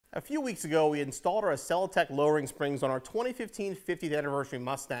A few weeks ago, we installed our Celatec lowering springs on our 2015 50th anniversary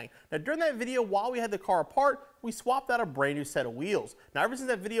Mustang. Now, during that video, while we had the car apart, we swapped out a brand new set of wheels. Now, ever since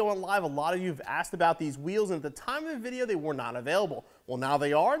that video went live, a lot of you have asked about these wheels, and at the time of the video, they were not available. Well, now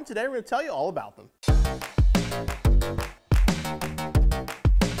they are, and today we're going to tell you all about them.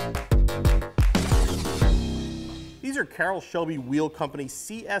 These are Carroll Shelby Wheel Company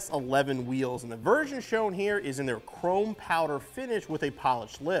CS-11 wheels, and the version shown here is in their chrome powder finish with a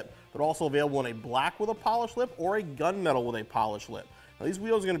polished lip. They're also available in a black with a polished lip or a gunmetal with a polished lip. Now, these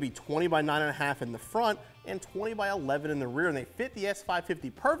wheels are going to be 20 by 9.5 in the front and 20 by 11 in the rear, and they fit the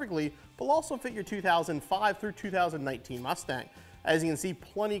S550 perfectly, but will also fit your 2005 through 2019 Mustang. As you can see,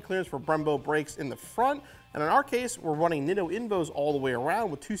 plenty of clearance for Brembo brakes in the front, and in our case, we're running Nitto Invos all the way around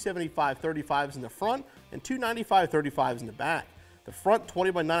with 275/35s in the front and 295/35s in the back. The front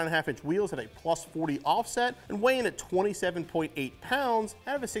 20 by 9.5 inch wheels have a plus 40 offset and weigh in at 27.8 pounds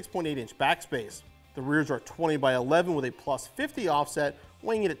out of a 6.8 inch backspace. The rears are 20 by 11 with a plus 50 offset,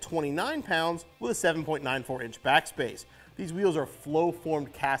 weighing in at 29 pounds with a 7.94 inch backspace. These wheels are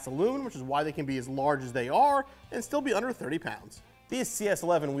flow-formed cast aluminum, which is why they can be as large as they are and still be under 30 pounds. These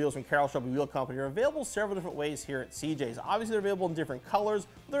CS-11 wheels from Carroll Shelby Wheel Company are available several different ways here at CJ's. Obviously, they're available in different colors,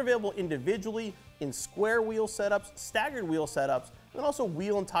 but they're available individually in square wheel setups, staggered wheel setups, and then also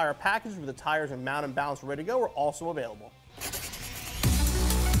wheel and tire packages where the tires are mounted and balanced and ready to go are also available.